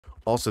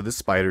Also, this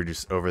spider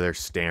just over there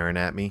staring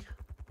at me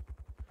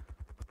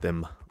with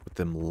them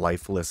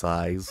lifeless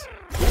eyes.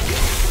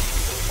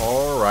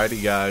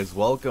 Alrighty guys,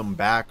 welcome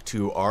back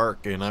to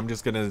ARK, and I'm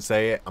just gonna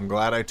say it, I'm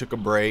glad I took a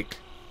break.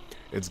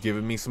 It's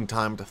given me some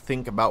time to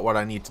think about what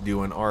I need to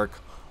do in ARK.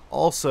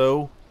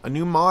 Also, a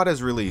new mod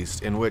is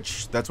released, in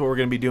which that's what we're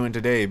gonna be doing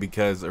today,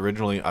 because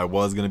originally I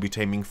was gonna be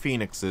taming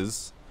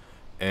phoenixes,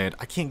 and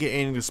I can't get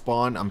any to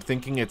spawn. I'm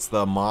thinking it's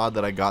the mod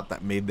that I got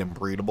that made them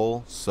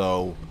breedable,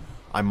 so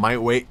I might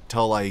wait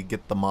till I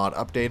get the mod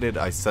updated.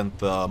 I sent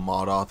the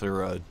mod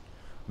author a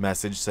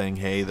message saying,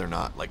 hey, they're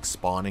not like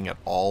spawning at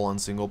all on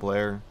single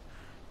player.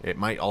 It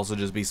might also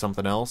just be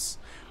something else.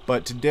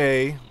 But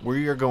today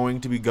we are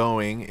going to be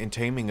going and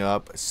taming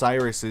up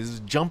Cyrus's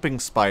jumping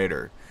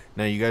spider.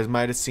 Now you guys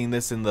might have seen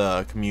this in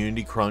the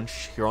community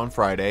crunch here on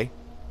Friday.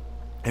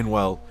 And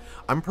well,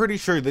 I'm pretty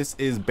sure this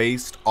is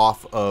based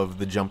off of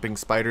the jumping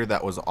spider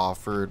that was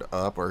offered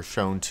up or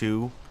shown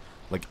to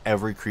like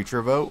every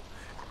creature vote.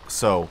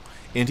 So,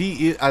 and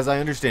he is, as I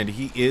understand it,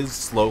 he is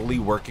slowly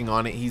working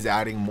on it. He's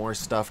adding more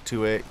stuff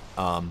to it.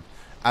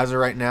 As of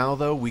right now,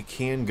 though, we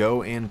can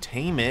go and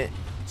tame it.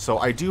 So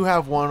I do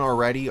have one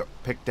already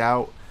picked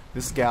out.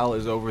 This gal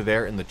is over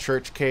there in the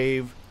church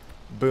cave.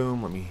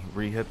 Boom. Let me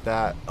re-hit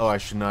that. Oh, I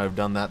should not have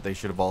done that. They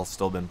should have all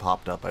still been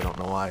popped up. I don't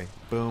know why.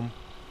 Boom.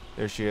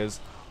 There she is.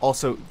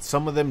 Also,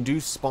 some of them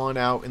do spawn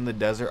out in the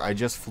desert. I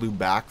just flew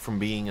back from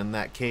being in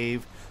that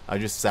cave. I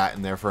just sat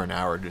in there for an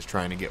hour just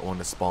trying to get one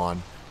to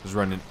spawn. Was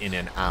running in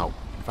and out.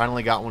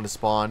 Finally got one to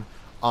spawn.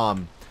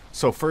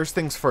 So first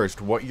things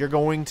first, what you're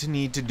going to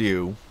need to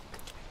do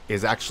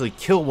is actually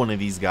kill one of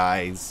these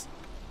guys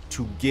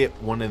to get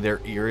one of their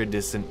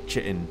iridescent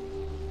chitin.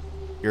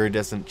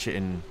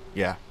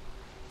 Yeah.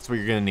 That's what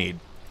you're gonna need.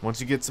 Once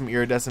you get some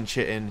iridescent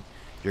chitin,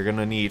 you're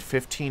gonna need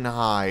 15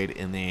 hide,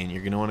 and then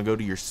you're gonna want to go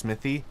to your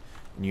smithy,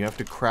 and you have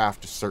to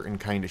craft a certain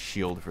kind of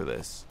shield for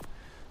this.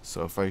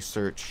 So if I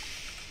search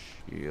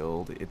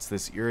shield, it's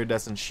this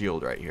iridescent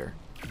shield right here.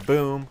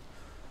 Boom.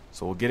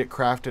 So we'll get it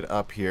crafted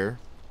up here.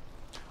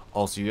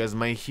 Also, you guys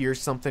might hear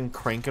something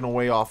cranking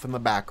away off in the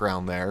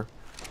background there.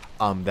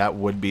 That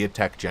would be a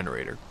tech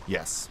generator.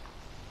 Yes.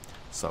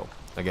 So,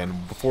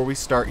 again, before we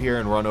start here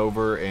and run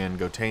over and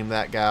go tame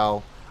that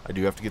gal, I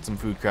do have to get some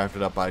food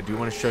crafted up. I do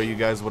want to show you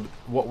guys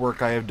what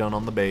work I have done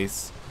on the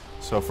base.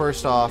 So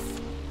first off,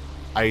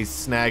 I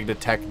snagged a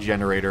tech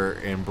generator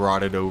and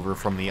brought it over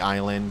from the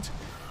island.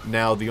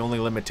 Now, the only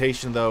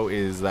limitation, though,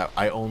 is that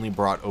I only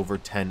brought over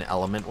 10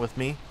 element with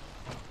me.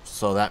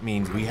 So that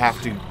means we have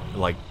to,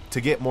 like,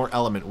 to get more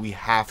element, we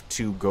have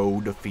to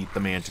go defeat the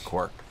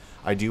Manticore.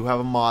 I do have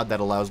a mod that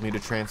allows me to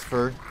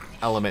transfer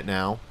element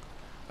now.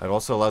 It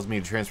also allows me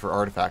to transfer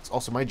artifacts.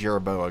 Also, my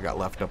Jeroboa got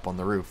left up on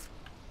the roof.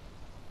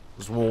 I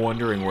was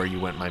wondering where you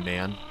went, my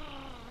man.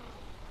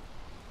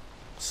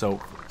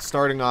 So,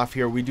 starting off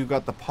here, we do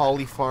got the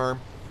poly farm.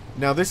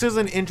 Now, this is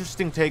an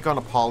interesting take on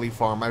a poly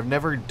farm. I've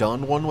never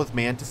done one with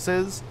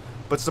mantises,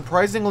 but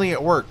surprisingly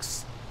it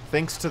works.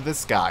 Thanks to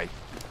this guy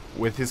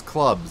with his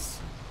clubs.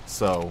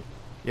 So,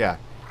 yeah.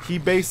 He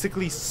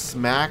basically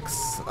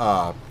smacks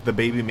the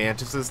baby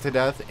mantises to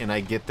death, and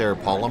I get their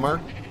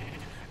polymer.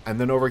 And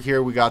then over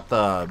here we got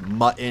the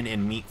mutton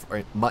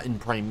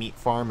prime meat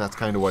farm. That's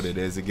kind of what it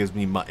is. It gives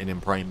me mutton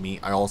and prime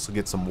meat. I also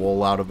get some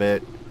wool out of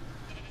it.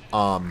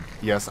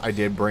 Yes, I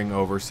did bring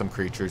over some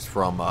creatures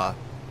from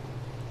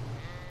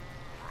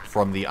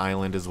the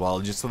island as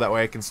well, just so that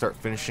way I can start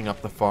finishing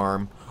up the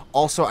farm.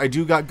 Also, I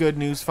do got good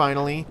news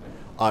finally.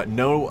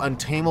 No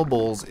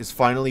Untamables is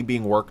finally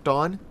being worked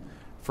on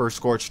for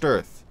Scorched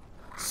Earth.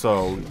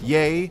 So,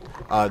 yay.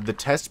 The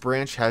test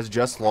branch has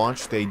just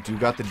launched. They do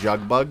got the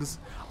jug bugs.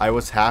 I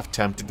was half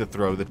tempted to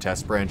throw the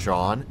test branch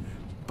on,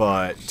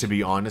 but to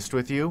be honest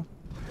with you,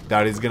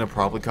 that is going to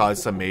probably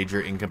cause some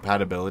major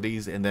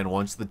incompatibilities, and then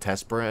once the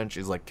test branch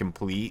is like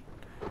complete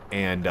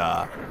and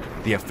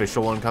the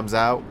official one comes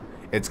out,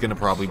 it's going to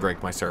probably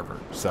break my server.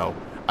 So,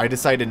 I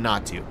decided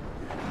not to.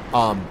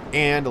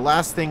 And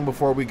last thing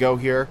before we go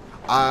here,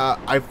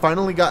 I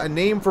finally got a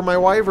name for my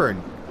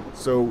wyvern.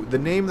 So the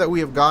name that we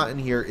have gotten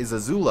here is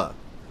Azula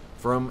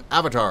from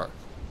Avatar,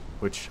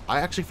 which I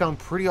actually found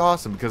pretty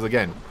awesome because,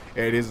 again,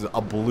 it is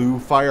a blue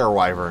fire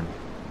wyvern.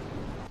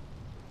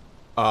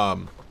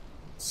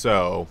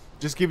 So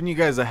just giving you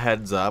guys a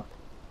heads up,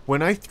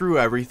 when I threw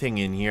everything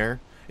in here,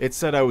 it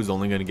said I was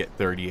only going to get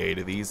 38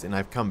 of these, and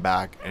I've come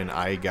back and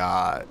I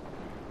got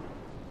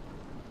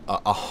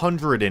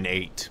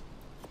 108.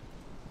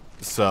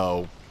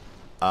 So,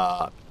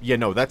 yeah,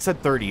 no, that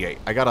said 38.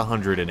 I got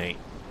 108.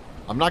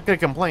 I'm not going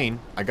to complain.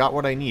 I got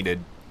what I needed.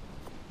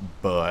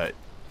 But,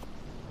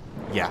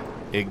 yeah,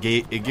 it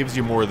gives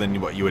you more than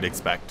what you would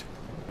expect.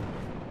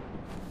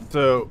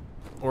 So,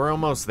 we're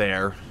almost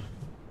there.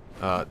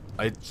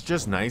 It's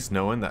just nice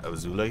knowing that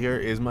Azula here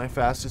is my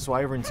fastest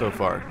wyvern so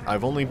far.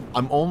 I'm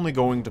only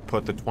going to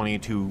put the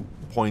 22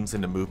 points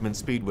into movement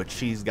speed, which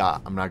she's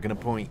got. I'm not going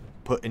to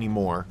put any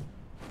more.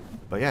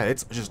 But yeah,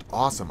 it's just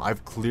awesome.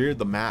 I've cleared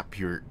the map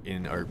here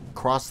or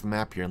crossed the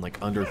map here in like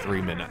under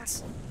 3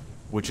 minutes,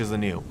 which is a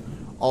new.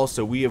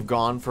 Also, we have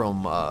gone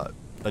from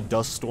a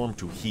dust storm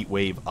to heat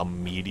wave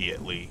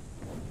immediately.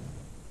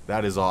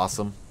 That is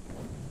awesome.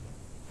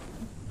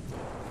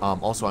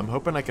 Also, I'm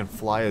hoping I can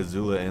fly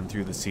Azula in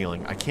through the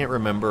ceiling. I can't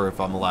remember if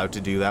I'm allowed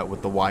to do that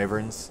with the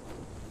wyverns.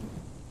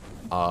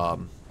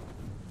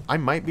 I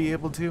might be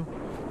able to.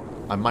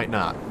 I might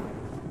not.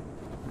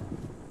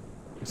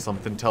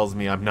 Something tells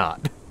me I'm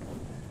not.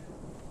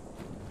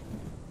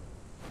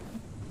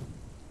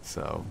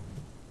 So,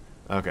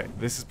 okay,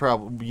 this is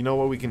probably, you know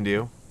what we can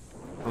do?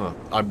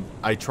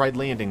 I tried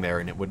landing there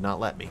and it would not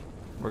let me.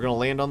 We're gonna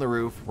land on the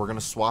roof. We're gonna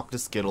swap to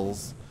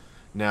Skittles.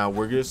 Now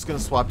we're just gonna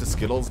swap to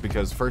Skittles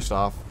because first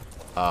off,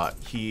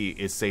 he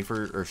is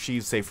safer, or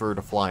she's safer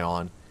to fly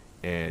on,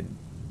 and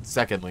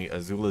secondly,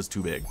 Azula's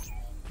too big.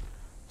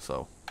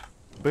 So,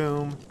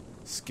 boom,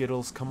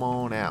 Skittles, come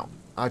on out.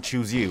 I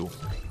choose you.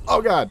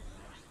 Oh God,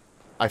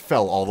 I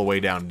fell all the way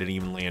down. Didn't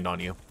even land on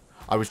you.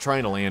 I was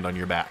trying to land on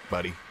your back,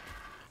 buddy.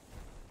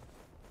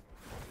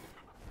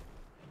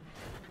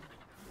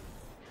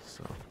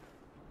 So,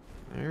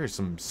 there's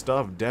some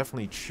stuff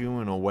definitely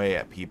chewing away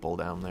at people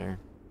down there.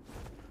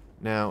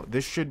 Now,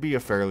 this should be a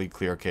fairly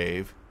clear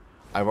cave.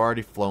 I've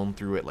already flown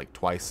through it like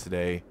twice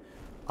today.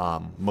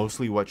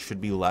 Mostly what should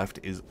be left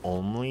is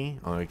only...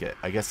 I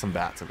guess some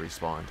bats have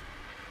respawned.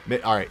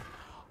 Alright,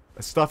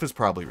 stuff is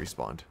probably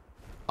respawned.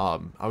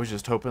 I was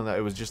just hoping that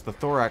it was just the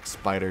thorax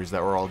spiders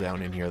that were all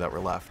down in here that were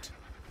left.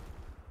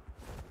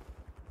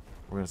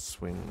 We're going to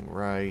swing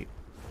right.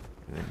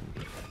 And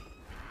then...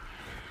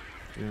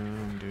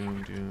 Doom,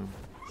 doom, doom.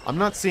 I'm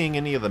not seeing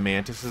any of the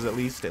mantises at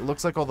least. It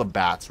looks like all the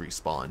bats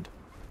respawned.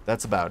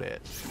 That's about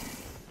it.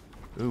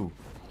 Ooh.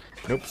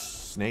 Nope.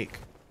 Snake.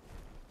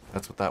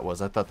 That's what that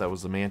was. I thought that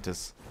was a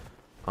mantis.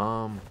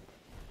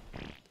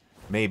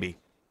 Maybe.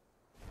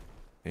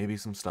 Maybe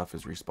some stuff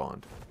is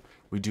respawned.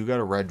 We do got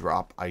a red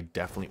drop I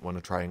definitely want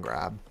to try and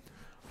grab.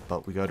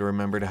 But we got to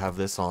remember to have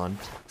this on.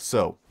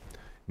 So,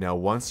 now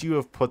once you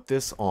have put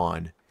this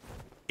on,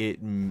 it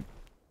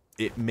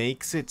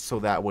makes it so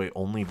that way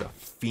only the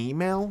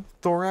female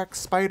thorax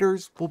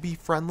spiders will be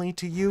friendly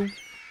to you.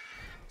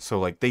 So,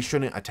 like, they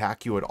shouldn't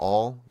attack you at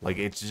all. Like,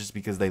 it's just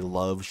because they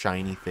love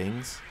shiny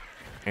things.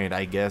 And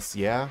I guess,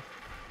 yeah,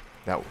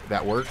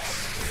 that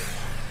works.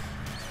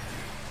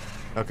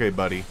 Okay,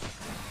 buddy.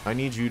 I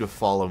need you to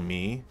follow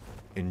me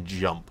and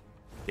jump.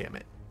 Damn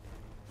it.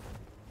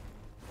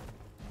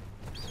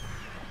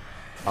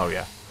 Oh,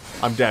 yeah.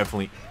 I'm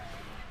definitely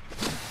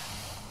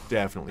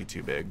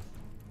too big.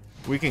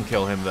 We can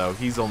kill him, though.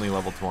 He's only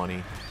level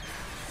 20.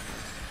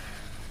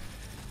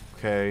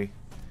 Okay.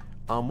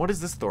 What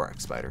is this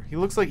thorax spider? He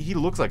looks like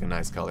a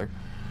nice color.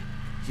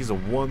 He's a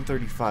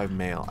 135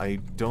 male. I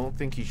don't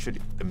think he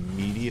should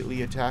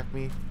immediately attack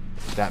me.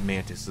 That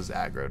mantis is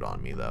aggroed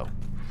on me, though.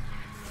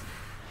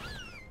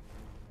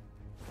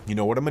 You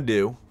know what I'm gonna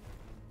do?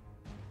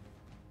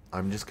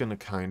 I'm just gonna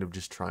kind of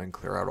just try and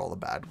clear out all the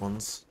bad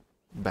ones.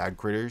 Bad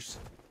critters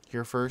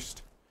here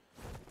first.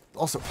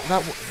 Also,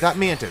 that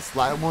mantis,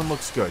 that one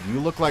looks good. You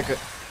look like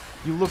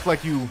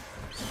you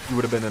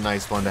would have been a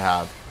nice one to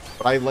have.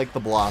 But I like the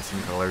blossom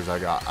colors I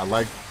got.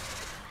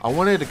 I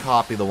wanted to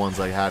copy the ones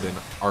I had in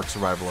ARK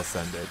Survival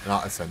Ascended.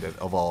 Not Ascended,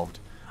 Evolved.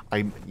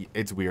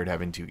 It's weird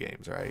having two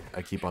games, right?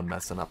 I keep on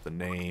messing up the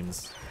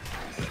names.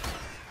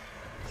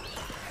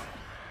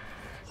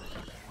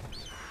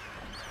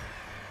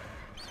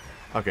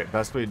 Okay,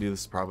 best way to do this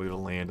is probably to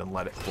land and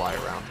let it fly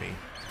around me.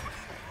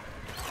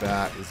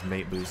 That is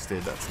mate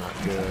boosted. That's not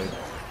good.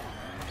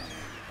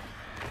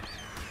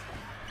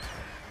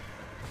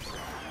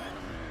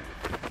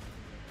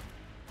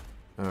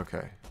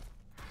 Okay.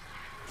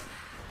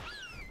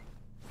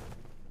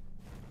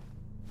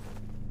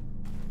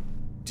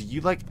 Do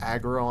you like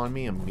aggro on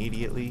me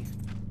immediately?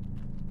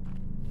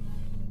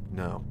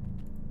 No.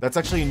 That's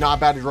actually not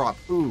bad to drop.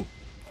 Ooh.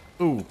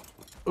 Ooh.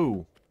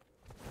 Ooh.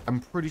 I'm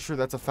pretty sure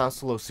that's a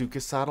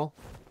Faustalosuchus saddle.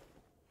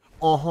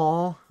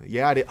 Uh-huh.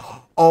 Yeah, it is.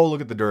 Oh,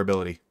 look at the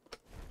durability.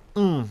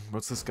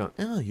 What's this gun?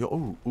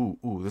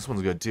 Ooh, this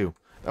one's good too.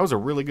 That was a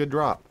really good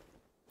drop.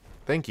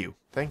 Thank you.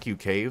 Thank you,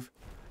 cave.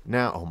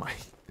 Now, oh my.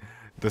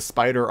 The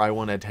spider I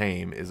want to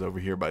tame is over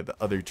here by the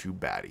other two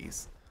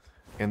baddies.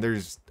 And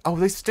there's... Oh,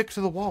 they stick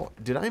to the wall.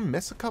 Did I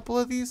miss a couple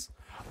of these?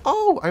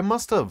 Oh, I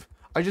must have.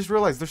 I just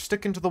realized they're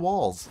sticking to the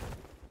walls.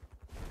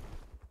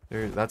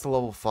 That's a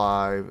level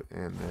 5.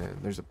 And then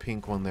there's a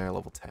pink one there,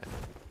 level 10.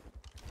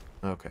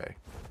 Okay.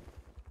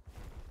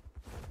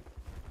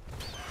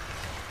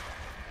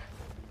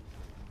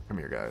 Come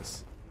here,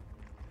 guys.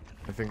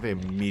 I think they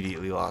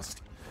immediately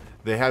lost.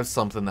 They have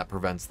something that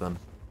prevents them.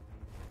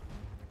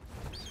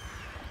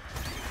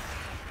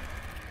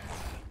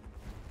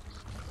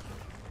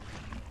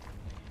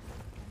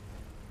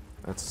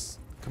 That's...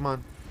 Come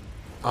on.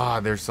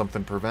 Ah, there's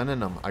something preventing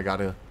them. I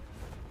gotta...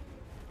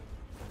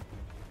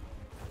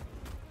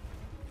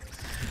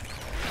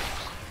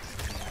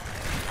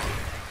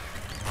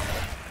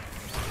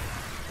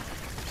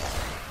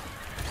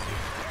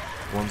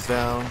 One's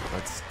down.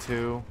 That's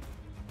 2.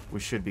 We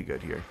should be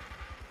good here.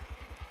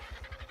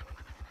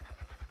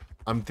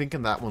 I'm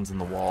thinking that one's in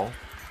the wall.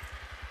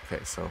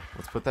 Okay, so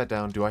let's put that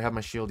down. Do I have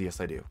my shield? Yes,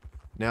 I do.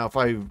 Now, if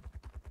I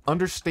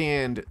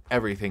understand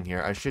everything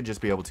here, I should just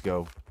be able to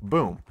go,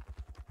 boom.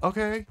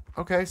 Okay,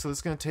 okay, so this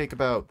is going to take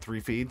about 3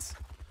 feeds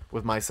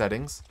with my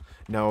settings.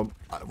 Now,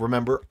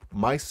 remember,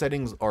 my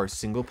settings are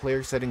single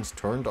player settings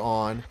turned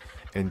on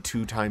and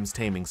 2 times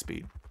taming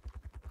speed.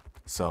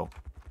 So,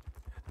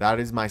 that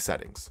is my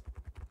settings.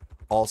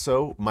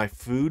 Also, my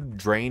food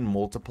drain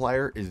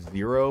multiplier is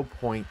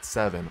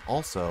 0.7.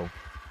 Also,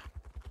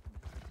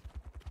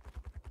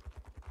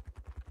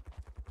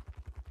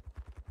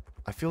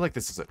 I feel like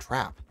this is a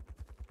trap.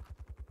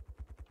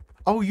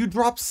 Oh, you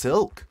drop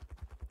silk.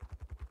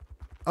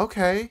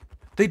 Okay.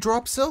 They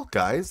drop silk,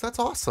 guys. That's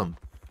awesome.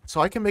 So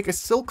I can make a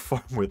silk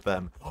farm with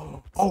them.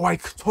 Oh, I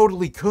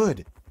totally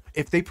could.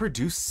 If they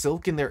produce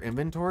silk in their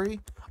inventory,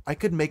 I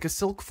could make a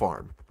silk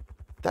farm.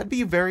 That'd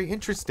be very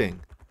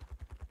interesting.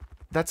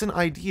 That's an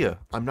idea.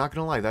 I'm not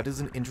gonna lie. That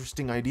is an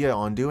interesting idea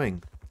on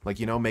doing. Like,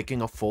 you know,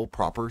 making a full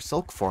proper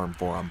silk farm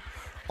for them.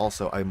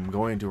 Also, I'm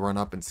going to run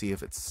up and see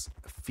if it's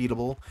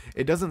feedable.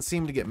 It doesn't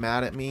seem to get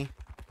mad at me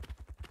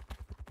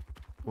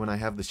when I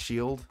have the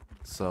shield,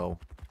 so,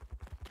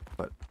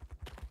 but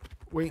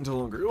wait until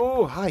longer.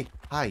 Oh, hi.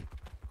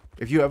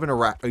 If you have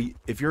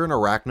if you're an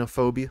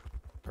arachnophobia,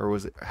 or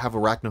have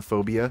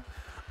arachnophobia,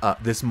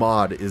 this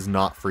mod is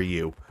not for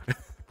you.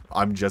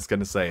 I'm just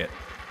gonna say it.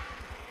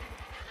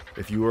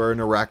 If you are an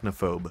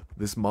arachnophobe,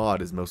 this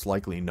mod is most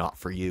likely not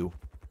for you.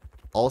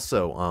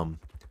 Also,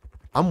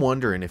 I'm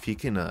wondering if he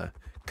can,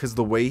 because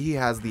the way he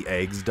has the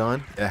eggs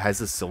done, it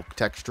has a silk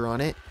texture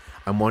on it.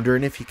 I'm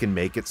wondering if he can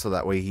make it so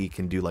that way he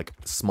can do like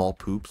small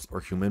poops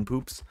or human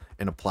poops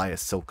and apply a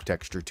silk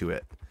texture to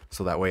it.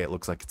 So that way it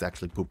looks like it's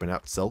actually pooping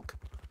out silk.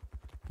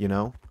 You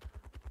know?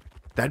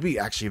 That'd be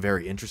actually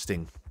very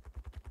interesting.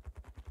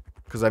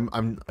 Because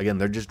again,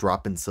 they're just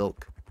dropping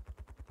silk.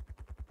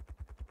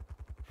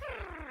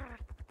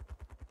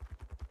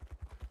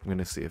 I'm going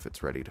to see if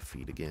it's ready to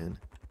feed again.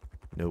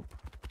 Nope.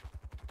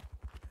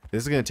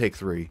 This is going to take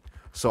 3.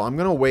 So I'm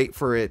going to wait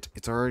for it.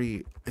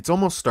 It's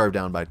almost starved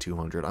down by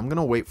 200. I'm going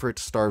to wait for it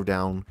to starve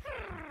down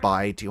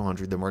by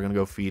 200. Then we're going to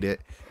go feed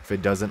it. If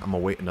it doesn't, I'm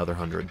going to wait another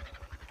 100.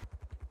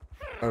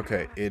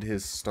 Okay, it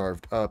has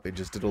starved up. It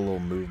just did a little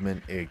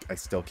movement. I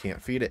still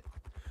can't feed it.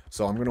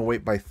 So I'm going to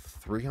wait by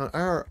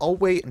 300. I'll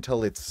wait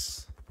until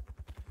it's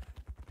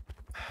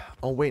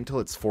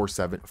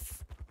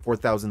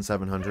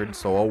 4,700.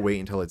 So I'll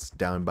wait until it's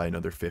down by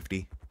another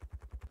 50.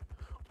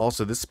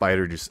 Also, this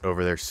spider just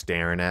over there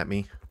staring at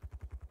me.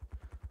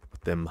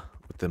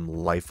 With them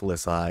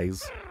lifeless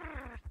eyes.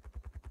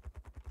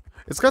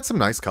 It's got some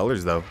nice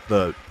colors though.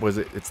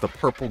 It's the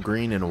purple,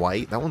 green, and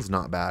white. That one's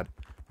not bad.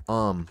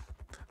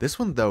 This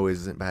one though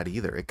isn't bad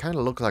either. It kind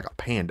of looks like a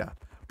panda,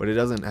 but it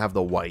doesn't have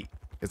the white.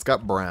 It's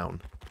got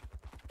brown.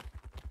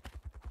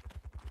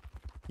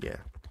 Yeah.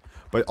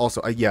 But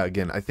also, yeah,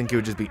 again, I think it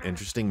would just be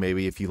interesting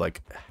maybe if you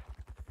like,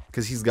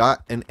 because he's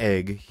got an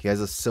egg, he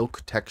has a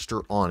silk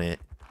texture on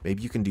it.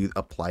 Maybe you can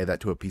apply that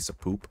to a piece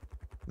of poop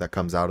that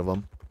comes out of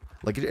him.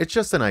 Like, it's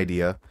just an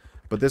idea,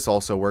 but this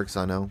also works,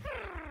 I know.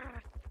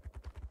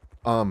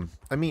 I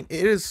mean,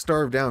 it is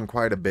starved down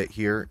quite a bit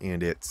here,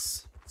 and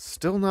it's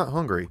still not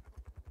hungry,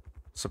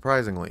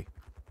 surprisingly.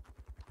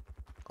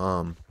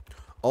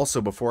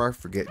 Also, before I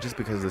forget, just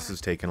because this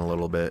is taking a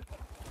little bit,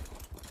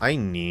 I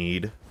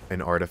need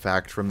an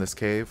artifact from this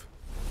cave,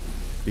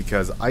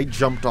 because I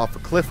jumped off a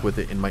cliff with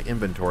it in my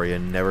inventory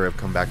and never have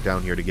come back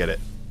down here to get it.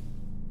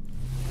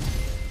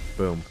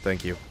 Boom,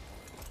 thank you.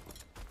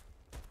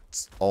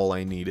 It's all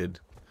I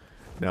needed.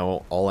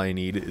 Now, all I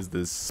need is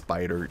this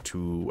spider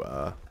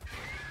to,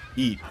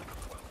 eat.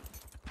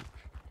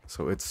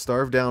 So it's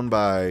starved down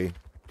by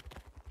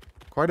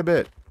quite a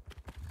bit.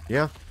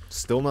 Yeah,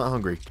 still not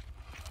hungry.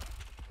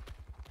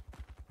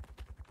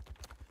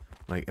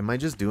 Like, am I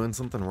just doing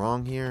something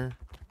wrong here?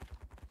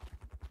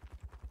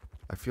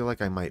 I feel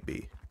like I might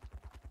be.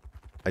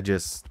 I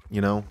just,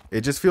 you know,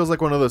 it just feels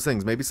like one of those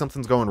things. Maybe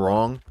something's going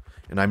wrong,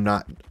 and I'm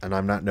not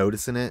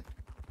noticing it.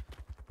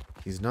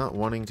 He's not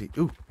wanting to.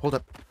 Ooh, hold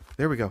up.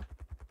 There we go.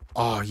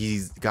 Oh,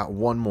 he's got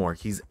one more.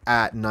 He's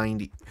at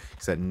 90.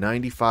 He's at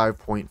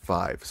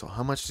 95.5. So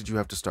how much did you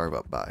have to starve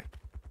up by?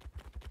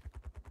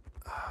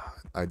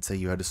 I'd say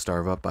you had to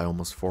starve up by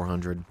almost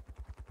 400.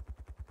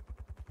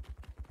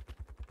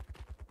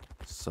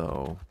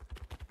 So,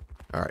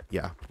 alright,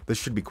 yeah. This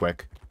should be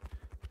quick.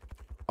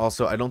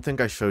 Also, I don't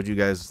think I showed you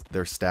guys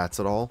their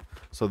stats at all.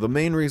 So the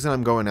main reason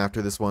I'm going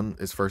after this one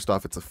is, first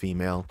off, it's a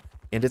female.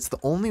 And it's the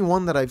only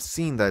one that I've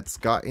seen that's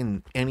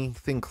gotten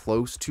anything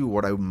close to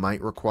what I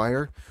might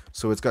require.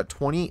 So it's got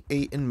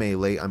 28 in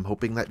melee. I'm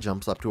hoping that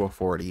jumps up to a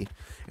 40.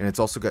 And it's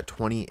also got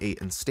 28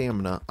 in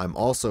stamina. I'm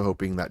also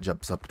hoping that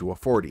jumps up to a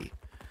 40.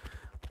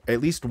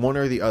 At least one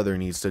or the other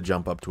needs to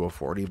jump up to a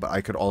 40. But I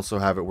could also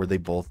have it where they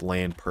both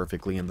land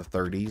perfectly in the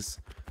 30s.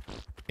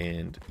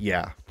 And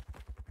yeah.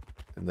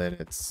 And then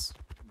it's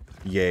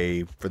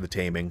yay for the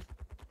taming.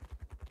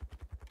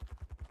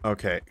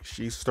 Okay,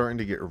 she's starting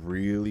to get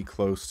really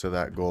close to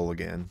that goal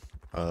again.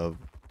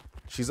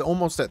 She's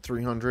almost at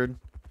 300.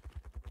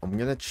 I'm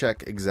gonna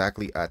check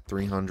exactly at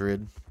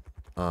 300.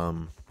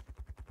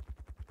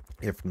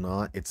 If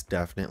not, it's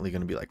definitely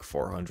going to be like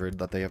 400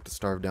 that they have to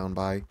starve down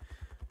by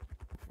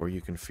before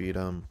you can feed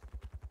them.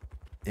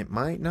 It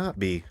might not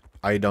be.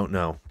 I don't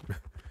know.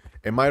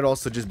 It might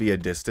also just be a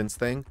distance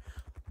thing.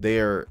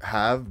 There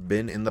have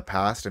been in the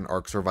past in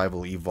Ark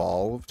Survival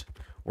Evolved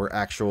where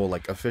actual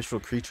like official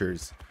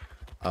creatures,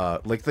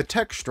 like the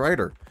Tech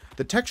Strider.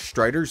 The Tech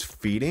Strider's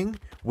feeding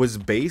was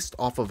based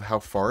off of how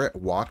far it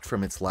walked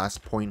from its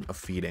last point of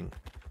feeding.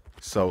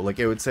 So like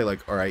it would say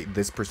like, all right,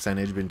 this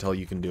percentage until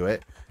you can do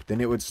it.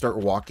 Then it would start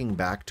walking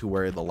back to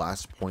where the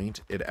last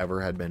point it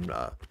ever had been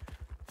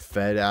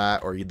fed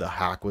at, or the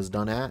hack was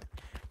done at.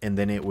 And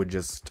then it would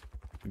just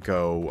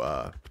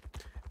go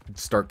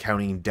start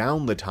counting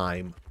down the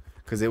time,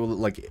 because it would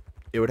like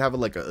it would have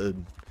like a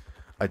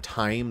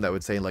time that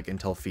would say like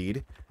until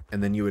feed,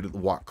 and then you would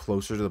walk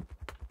closer to the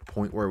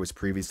point where it was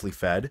previously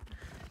fed,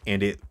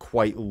 and it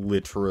quite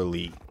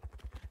literally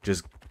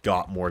just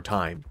got more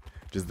time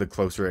just the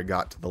closer it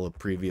got to the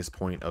previous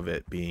point of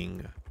it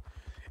being.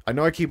 I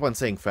know I keep on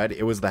saying fed,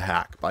 it was the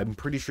hack, but I'm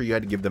pretty sure you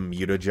had to give them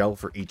mutagel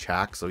for each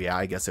hack, so yeah,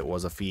 I guess it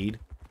was a feed.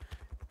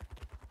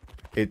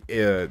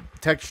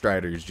 Tech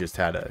Striders just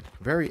had a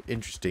very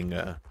interesting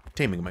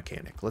taming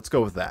mechanic. Let's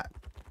go with that.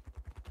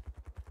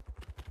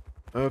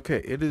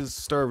 Okay, it is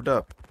starved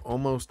up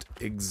almost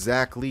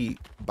exactly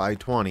by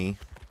 20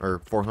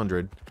 or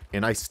 400,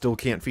 and I still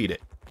can't feed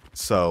it.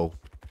 So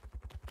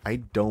I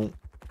don't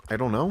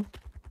know.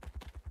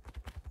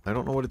 I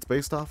don't know what it's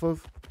based off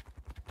of.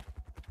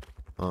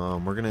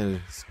 We're gonna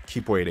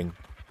keep waiting.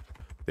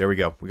 There we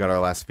go. We got our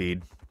last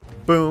feed.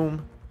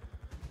 Boom.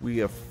 We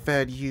have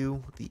fed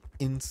you the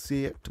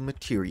insect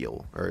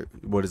material. Or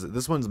what is it?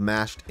 This one's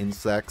mashed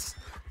insects.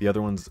 The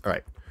other one's...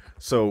 Alright.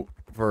 So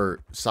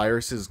for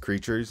Cyrus's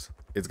creatures,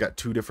 it's got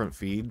 2 different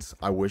feeds.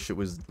 I wish it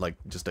was like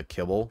just a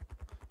kibble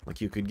like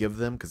you could give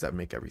them, because that'd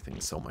make everything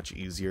so much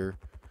easier.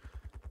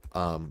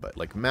 But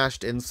like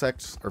mashed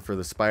insects are for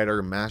the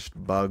spider, mashed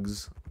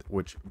bugs,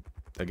 which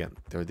again,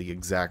 they're the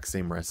exact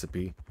same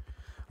recipe.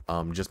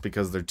 Just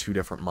because they're 2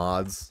 different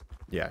mods,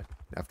 yeah,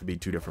 have to be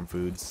 2 different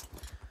foods.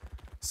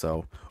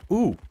 So,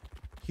 ooh,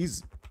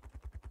 he's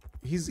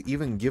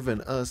even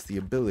given us the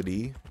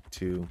ability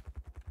to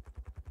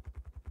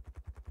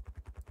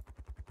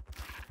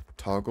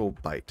toggle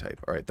bite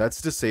type. All right,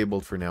 that's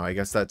disabled for now. I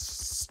guess that's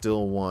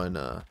still one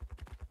that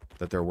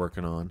they're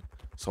working on.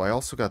 So I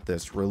also got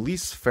this,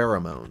 release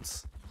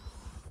pheromones.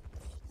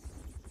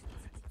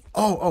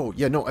 Oh,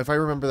 yeah, no, if I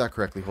remember that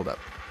correctly, hold up.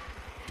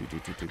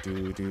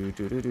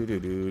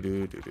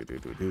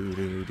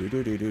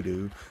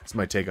 This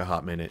might take a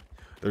hot minute.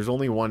 There's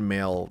only one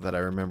male that I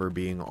remember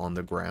being on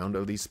the ground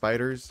of these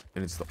spiders,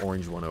 and it's the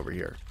orange one over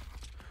here.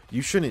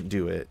 You shouldn't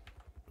do it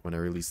when I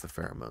release the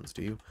pheromones,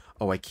 do you?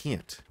 Oh, I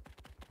can't.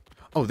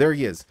 Oh, there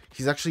he is.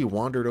 He's actually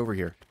wandered over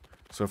here.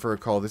 So if I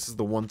recall, this is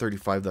the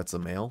 135 that's a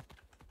male.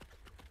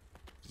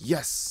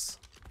 Yes!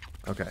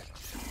 Okay.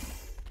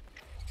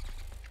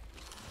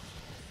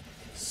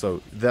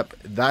 So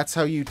that's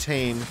how you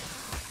tame...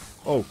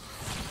 Oh.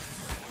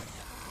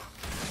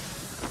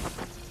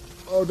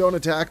 Oh, don't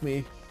attack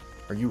me.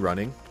 Are you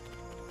running?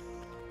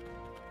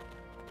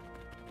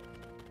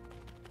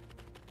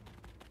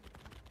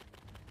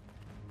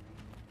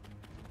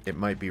 It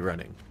might be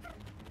running.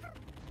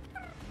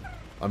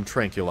 I'm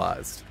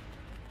tranquilized.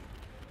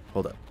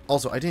 Hold up.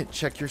 Also, I didn't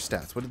check your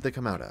stats. What did they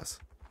come out as?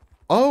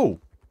 Oh!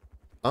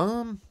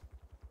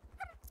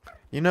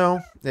 You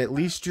know, at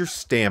least your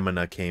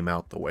stamina came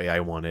out the way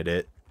I wanted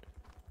it.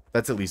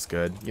 That's at least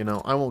good. You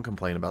know, I won't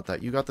complain about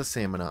that. You got the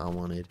stamina I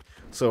wanted.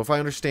 So if I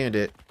understand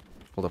it...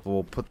 Hold up,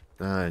 we'll put...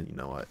 you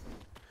know what?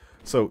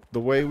 So the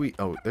way we...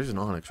 Oh, there's an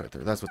onyx right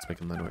there. That's what's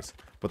making the noise.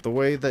 But the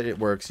way that it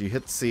works, you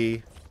hit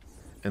C,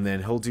 and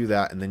then he'll do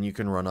that, and then you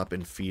can run up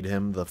and feed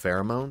him the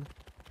pheromone.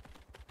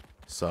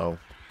 So...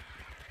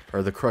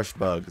 Or the crushed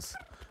bugs.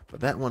 But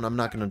that one I'm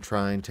not going to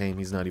try and tame.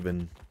 He's not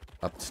even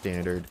up to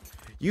standard.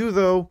 You,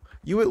 though,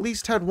 you at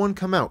least had one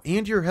come out.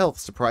 And your health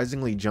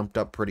surprisingly jumped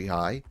up pretty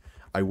high.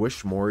 I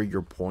wish more of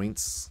your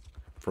points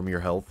from your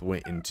health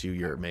went into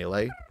your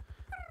melee.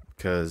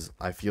 Because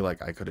I feel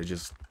like I could have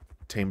just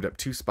tamed up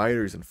 2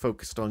 spiders and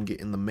focused on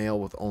getting the male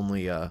with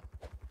only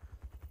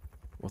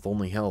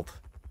health.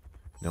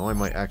 Now I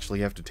might actually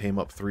have to tame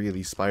up 3 of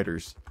these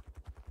spiders.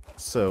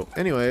 So,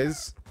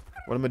 anyways,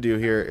 what I'm going to do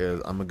here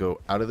is I'm going to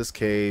go out of this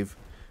cave,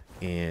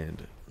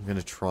 and I'm going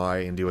to try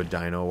and do a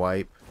dino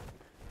wipe.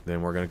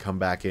 Then we're going to come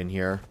back in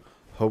here.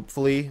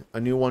 Hopefully a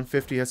new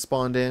 150 has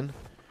spawned in.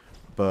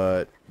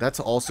 But that's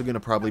also going to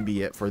probably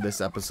be it for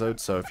this episode.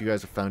 So if you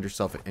guys have found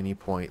yourself at any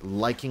point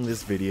liking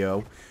this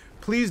video,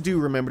 please do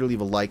remember to leave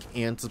a like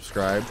and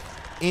subscribe.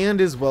 And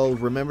as well,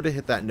 remember to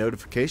hit that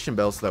notification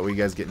bell so that way you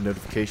guys get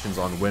notifications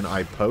on when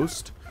I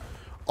post.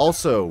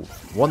 Also,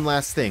 one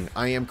last thing.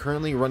 I am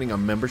currently running a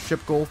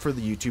membership goal for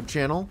the YouTube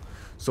channel.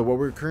 So what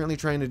we're currently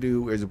trying to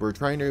do is we're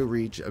trying to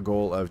reach a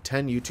goal of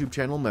 10 YouTube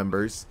channel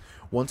members.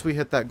 Once we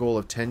hit that goal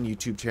of 10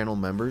 YouTube channel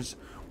members,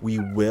 we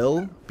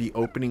will be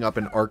opening up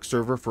an ARK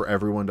server for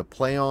everyone to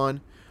play on.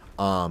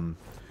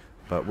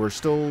 But we're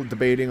still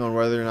debating on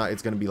whether or not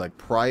it's going to be like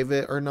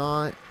private or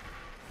not.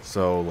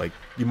 So, like,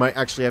 you might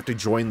actually have to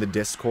join the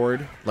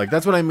Discord. Like,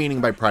 that's what I'm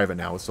meaning by private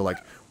now. So, like,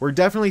 we're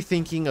definitely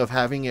thinking of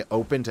having it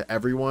open to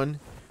everyone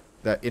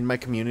that in my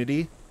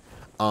community.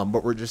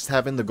 But we're just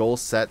having the goal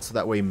set so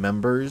that way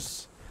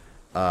members,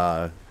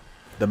 the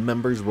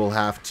members will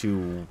have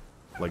to,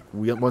 like,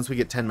 once we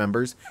get 10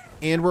 members,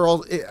 and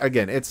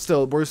we're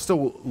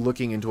still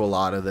looking into a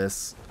lot of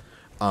this.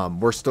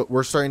 We're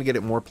starting to get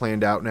it more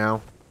planned out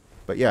now.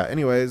 But yeah,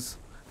 anyways,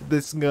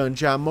 this is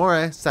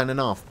GunShyMoray signing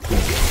off.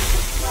 Peace.